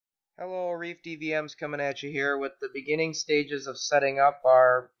Hello, ReefDVMS coming at you here with the beginning stages of setting up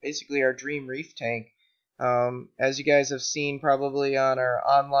basically our dream reef tank. As you guys have seen probably on our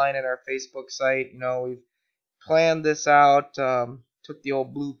online and our Facebook site, we've planned this out, took the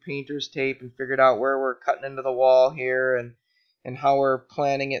old blue painter's tape and figured out where we're cutting into the wall here and how we're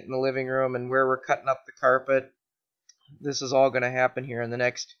planning it in the living room and where we're cutting up the carpet. This is all going to happen here in the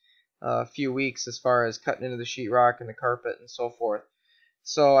next few weeks as far as cutting into the sheetrock and the carpet and so forth.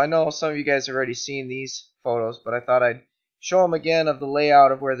 So I know some of you guys have already seen these photos, but I thought I'd show them again of the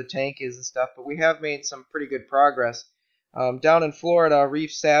layout of where the tank is and stuff. But we have made some pretty good progress. Down in Florida,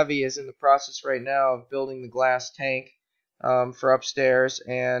 Reef Savvy is in the process right now of building the glass tank for upstairs,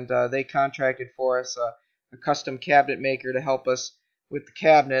 and they contracted for us a custom cabinet maker to help us with the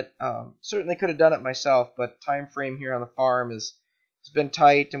cabinet. Certainly could have done it myself, but time frame here on the farm has been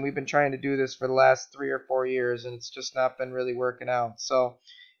tight, and we've been trying to do this for the last 3 or 4 years, and it's just not been really working out. So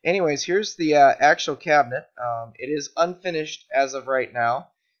anyways, here's the actual cabinet. It is unfinished as of right now.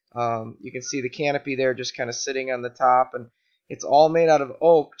 You can see the canopy there just kind of sitting on the top, and it's all made out of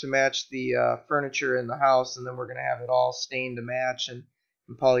oak to match the furniture in the house, and then we're going to have it all stained to match and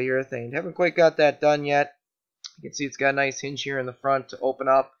polyurethane. Haven't quite got that done yet. You can see it's got a nice hinge here in the front to open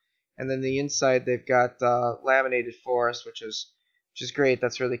up, and then the inside they've got laminated for us, which is great.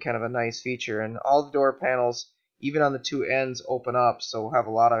 That's really kind of a nice feature. And all the door panels, even on the two ends, open up, so we'll have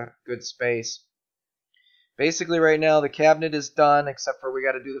a lot of good space. Basically right now the cabinet is done, except for we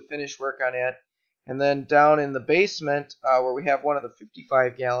got to do the finish work on it. And then down in the basement, where we have one of the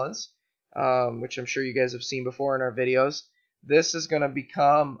 55 gallons, which I'm sure you guys have seen before in our videos, this is going to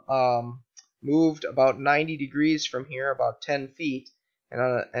become moved about 90 degrees from here, about 10 feet, and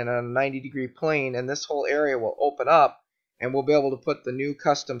on a 90-degree plane, and this whole area will open up, and we'll be able to put the new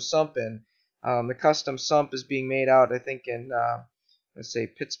custom sump in. The custom sump is being made out, I think, in, let's say,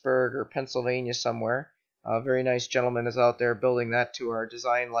 Pittsburgh or Pennsylvania somewhere. A very nice gentleman is out there building that to our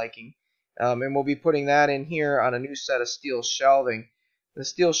design liking. And we'll be putting that in here on a new set of steel shelving. The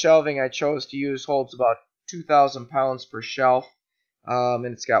steel shelving I chose to use holds about 2,000 pounds per shelf. And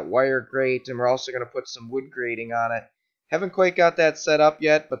it's got wire grate, and we're also going to put some wood grating on it. Haven't quite got that set up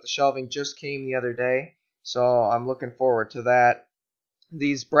yet, but the shelving just came the other day. So I'm looking forward to that.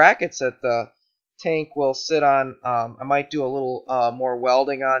 These brackets that the tank will sit on, I might do a little more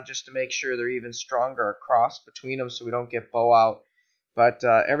welding on just to make sure they're even stronger across between them so we don't get bow out. But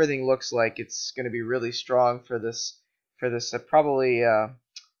everything looks like it's going to be really strong for this probably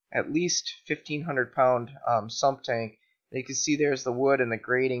at least 1,500 pound sump tank. And you can see there's the wood and the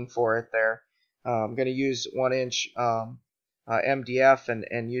grating for it there. I'm going to use 1-inch MDF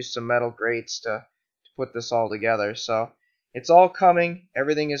and use some metal grates to put this all together. So it's all coming.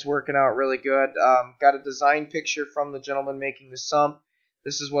 Everything is working out really good. Got a design picture from the gentleman making the sump.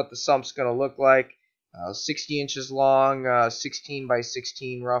 This is what the sump's going to look like. 60 inches long, 16 by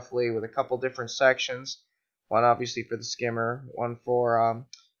 16 roughly, with a couple different sections. One obviously for the skimmer, one for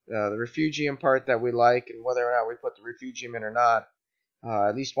the refugium part that we like, and whether or not we put the refugium in or not.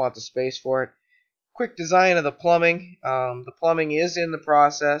 At least want the space for it. Quick design of the plumbing. The plumbing is in the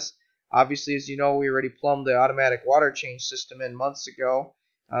process. Obviously, as you know, we already plumbed the automatic water change system in months ago.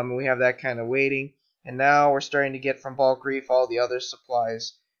 And we have that kind of waiting. And now we're starting to get from Bulk Reef all the other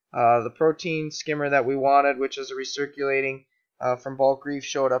supplies. The protein skimmer that we wanted, which is a recirculating from Bulk Reef,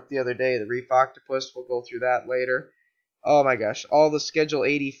 showed up the other day. The Reef Octopus, we'll go through that later. Oh my gosh, all the Schedule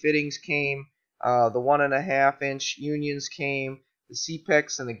 80 fittings came. The 1.5-inch unions came. The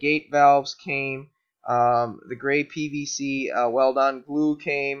CPEX and the gate valves came. The gray PVC weld-on glue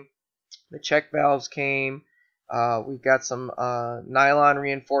came. The check valves came. We've got some nylon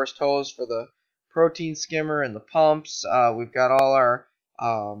reinforced hose for the protein skimmer and the pumps. We've got all our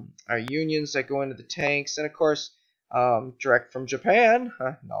unions that go into the tanks, and of course, direct from Japan.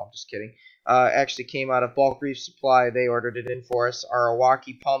 No, I'm just kidding. Actually came out of Bulk Reef Supply. They ordered it in for us. Our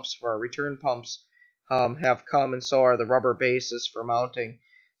Iwaki pumps for our return pumps have come, and so are the rubber bases for mounting.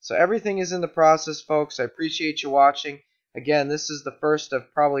 So everything is in the process, folks. I appreciate you watching. Again, this is the first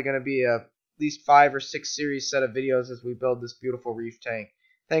of probably going to be at least 5 or 6 series set of videos as we build this beautiful reef tank.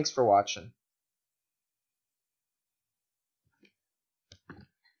 Thanks for watching.